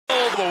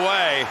the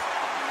way.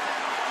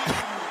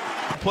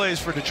 Plays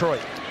for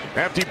Detroit.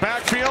 Empty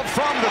backfield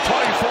from the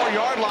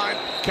 24-yard line.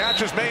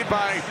 Catch is made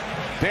by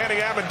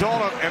Danny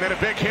Amendola, and then a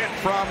big hit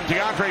from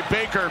DeAndre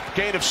Baker,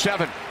 gain of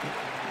 7.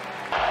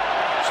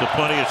 So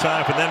plenty of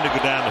time for them to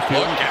go down the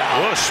field.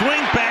 Oh,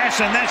 swing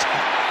pass, and that's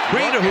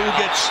Breida who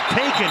gets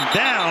taken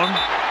down,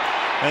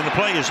 and the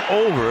play is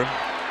over.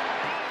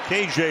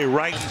 KJ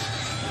Wright.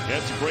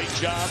 That's a great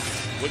job.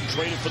 Wouldn't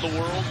trade it for the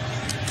world.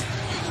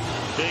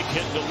 Big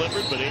hit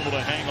delivered, but able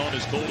to hang on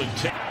his golden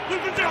ticket.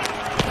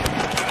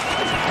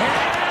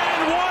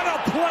 And what a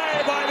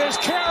play by this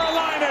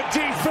Carolina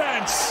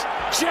defense.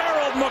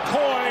 Gerald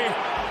McCoy,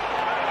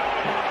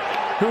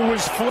 who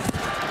was flipped.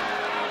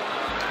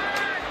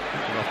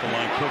 Off the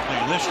line quickly,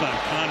 and this time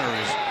Connor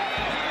is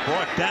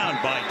brought down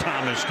by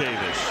Thomas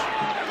Davis.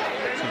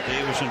 So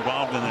Davis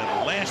involved in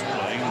that last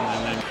play,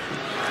 and then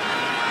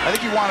I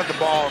think he wanted the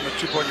ball in the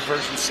two-point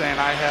conversion, saying,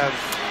 I have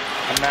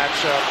a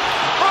matchup.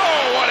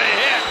 Oh, what a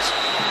hit!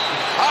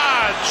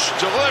 Hodge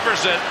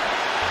delivers it.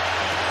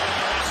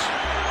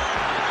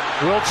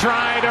 Will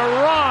try to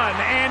run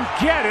and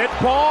get it.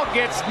 Ball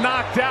gets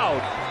knocked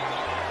out.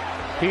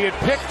 He had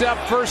picked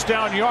up first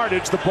down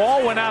yardage. The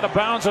ball went out of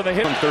bounds on the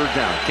hit. Third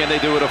down. Can they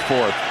do it a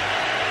fourth?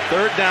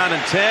 Third down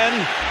and 10.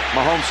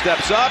 Mahomes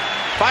steps up,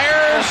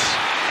 fires.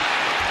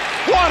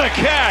 What a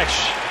catch!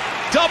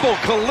 Double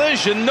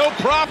collision, no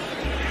problem.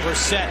 We're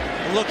set,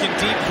 looking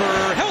deep for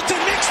Hilton,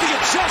 makes the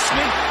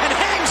adjustment and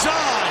hangs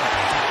on.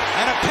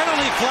 And a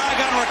penalty flag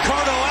on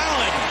Ricardo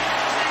Allen.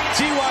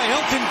 T.Y.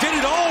 Hilton did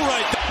it all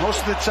right.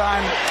 Most of the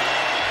time.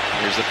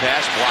 Here's the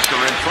pass,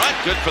 blocker in front,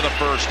 good for the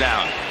first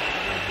down.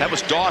 That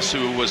was Doss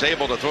who was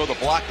able to throw the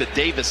block that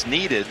Davis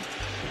needed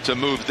to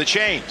move the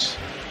chains.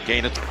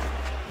 Gain it.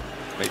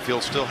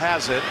 Mayfield still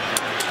has it.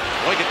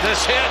 Look at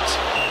this hit.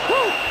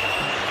 Woo!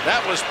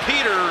 That was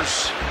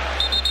Peters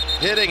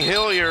hitting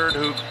Hilliard,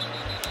 who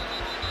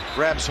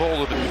grabs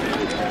hold of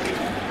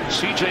it.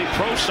 C.J.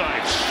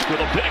 Proscience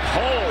with a big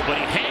hole, but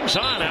he hangs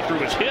on after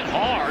it was hit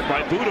hard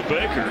by Budda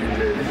Baker.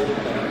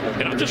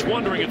 And I'm just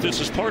wondering if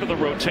this is part of the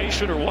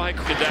rotation or why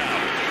it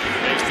down.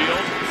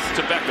 Mayfield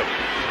to Beckham.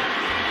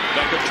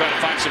 Beckham trying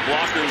to find some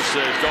blockers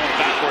going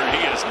backward.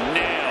 He is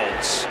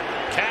nailed.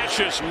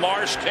 Cassius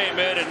Marsh came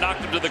in and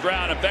knocked him to the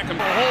ground, and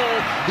Beckham.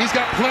 He's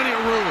got plenty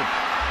of room.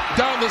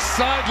 Down the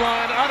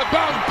sideline, out of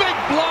bounds, big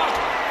block.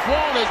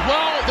 Thrown as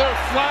well. There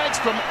are flags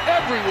from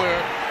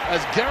everywhere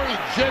as Gary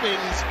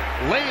Jennings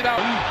laid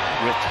out.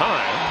 With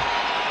time.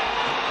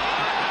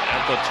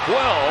 At the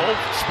 12,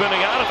 spinning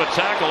out of a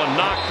tackle and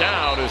knocked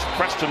down is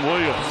Preston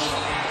Williams.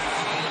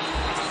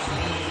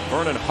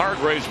 Vernon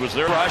Hargraves was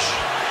there. Rush.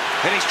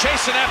 And he's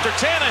chasing after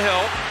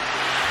Tannehill.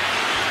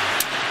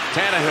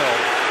 Tannehill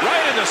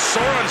right into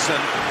Sorensen,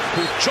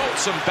 who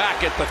jolts him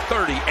back at the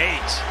 38.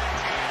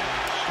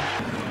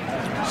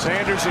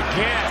 Sanders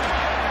again.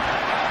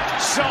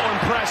 So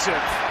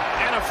impressive.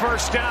 And a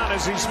first down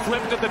as he's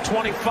flipped at the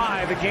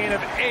 25. A gain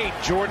of 8.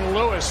 Jordan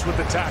Lewis with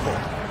the tackle.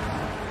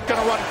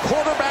 Going to run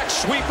quarterback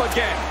sweep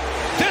again.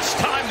 This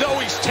time, though,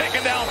 he's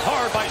taken down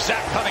hard by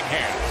Zach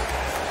Cunningham.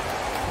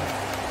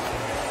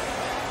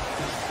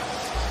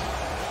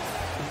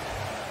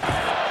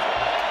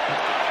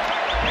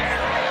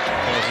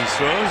 as he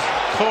throws,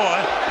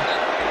 caught,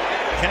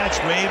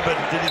 catch made, but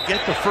did he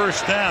get the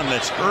first down?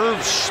 That's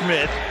Irv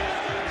Smith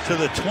to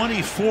the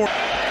 24.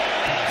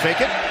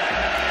 Fake it.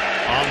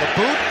 On the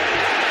boot.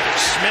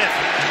 Smith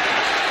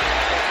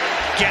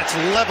gets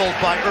leveled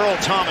by Earl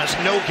Thomas.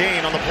 No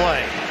gain on the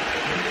play.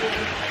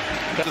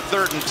 The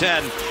 3rd and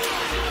 10.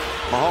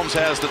 Mahomes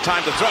has the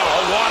time to throw.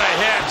 Oh, what a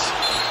hit.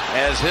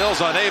 As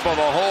Hill's unable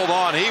to hold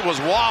on. He was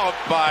walloped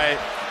by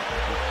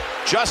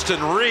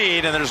Justin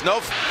Reed, and there's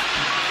no...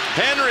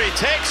 Henry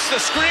takes the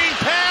screen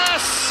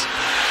pass,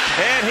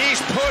 and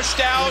he's pushed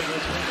out.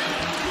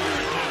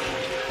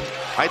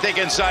 I think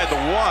inside the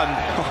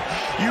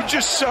 1. You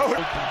just so...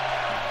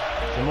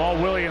 Jamal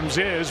Williams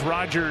is.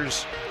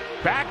 Rodgers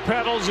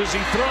backpedals as he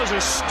throws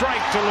a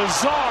strike to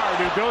Lazard,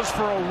 who goes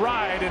for a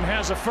ride and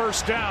has a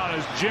first down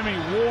as Jimmy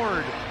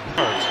Ward.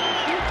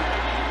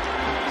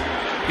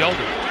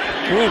 Gelder.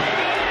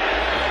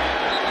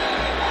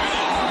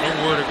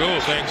 Nowhere to go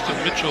thanks to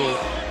Mitchell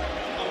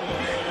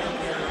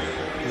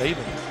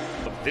Laban.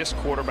 This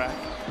quarterback.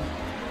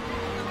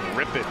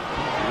 Rip it.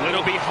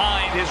 Little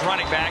behind his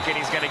running back, and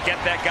he's going to get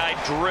that guy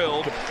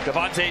drilled.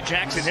 Devontae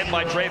Jackson hit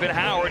by Draven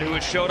Howard, who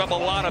has showed up a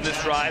lot on this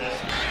drive.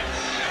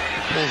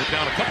 Pulls it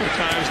down a couple of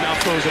times, now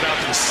throws it out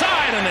to the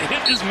side, and the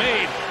hit is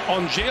made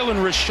on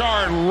Jalen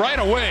Richard right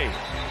away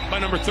by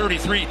number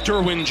 33,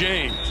 Derwin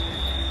James.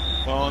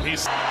 Well,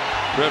 he's...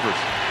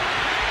 Rivers.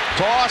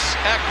 Toss,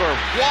 Eckler,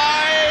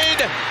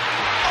 wide.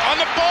 On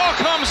the ball,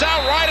 comes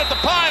out right at the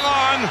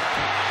pylon.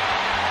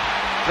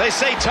 They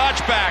say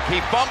touchback. He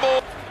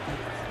fumbled.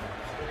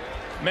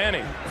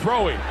 Manning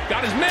throwing,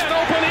 got his man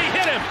open, he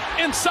hit him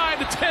inside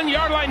the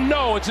 10-yard line.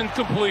 No, it's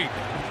incomplete.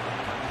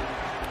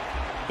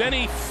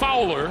 Benny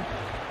Fowler.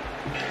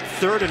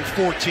 3rd and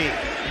 14.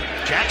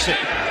 Jackson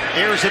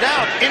airs it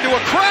out into a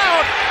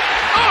crowd.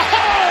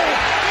 Oh,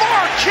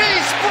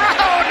 Marquise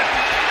Brown,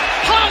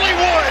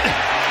 Hollywood.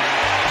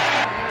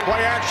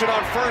 Play action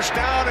on first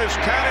down as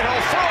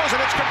Tannehill throws,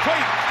 and it's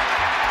complete.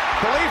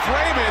 Khalif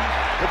Raymond,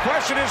 the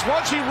question is,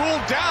 once he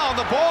ruled down,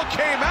 the ball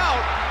came out,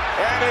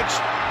 and it's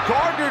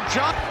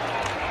Gardner-Johnson.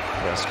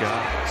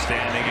 Prescott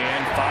standing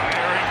in,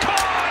 firing,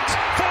 caught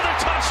for the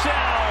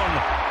touchdown.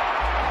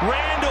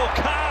 Randall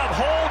Cobb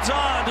holds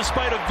on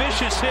despite a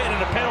vicious hit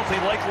and a penalty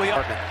likely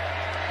up.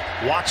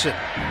 Watson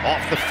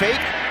off the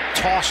fake,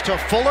 toss to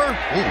Fuller.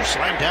 Ooh,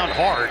 slammed down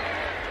hard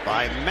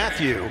by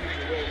Matthew.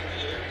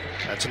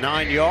 That's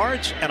 9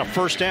 yards and a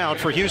first down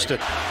for Houston.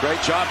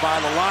 Great job by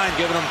the line,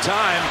 giving them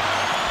time.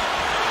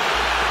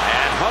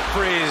 And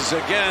Humphreys,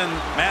 again,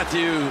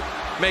 Matthew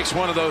makes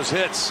one of those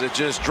hits. It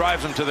just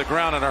drives him to the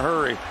ground in a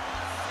hurry.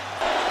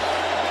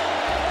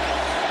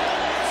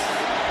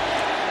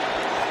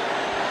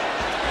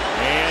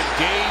 And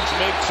Gage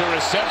makes a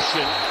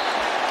reception.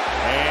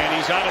 And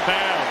he's out of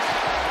bounds.